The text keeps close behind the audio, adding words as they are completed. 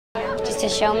to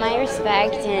show my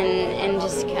respect and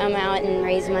just come out and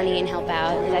raise money and help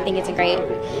out. I think it's a great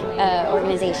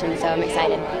organization, so I'm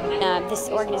excited. This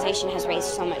organization has raised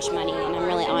so much money, and I'm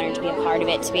really honored to be a part of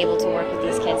it. To be able to work with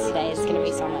these kids today is going to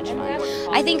be so much fun.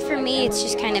 I think for me, it's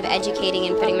just kind of educating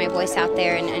and putting my voice out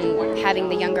there and having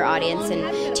the younger audience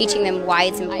and teaching them why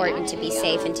it's important to be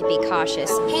safe and to be cautious.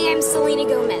 Hey, I'm Selena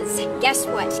Gomez. Guess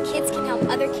what? Kids can help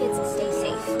other kids stay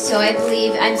safe. So I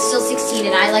believe I'm still 16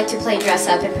 and I like to play dress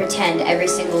up and pretend every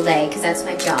single day because that's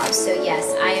my job. So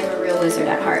yes, I am a real wizard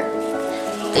at heart.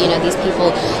 You know, these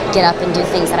people get up and do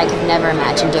things that I could never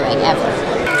imagine doing, ever.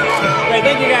 Great,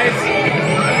 thank you guys.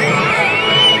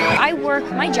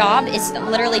 My job is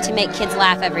literally to make kids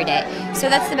laugh every day. So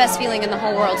that's the best feeling in the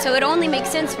whole world. So it only makes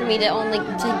sense for me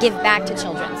to give back to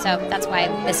children. So that's why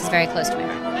this is very close to my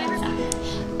heart.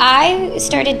 I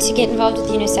started to get involved with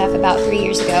UNICEF about 3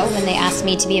 years ago when they asked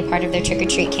me to be a part of their Trick or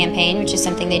Treat campaign, which is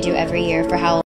something they do every year for Halloween.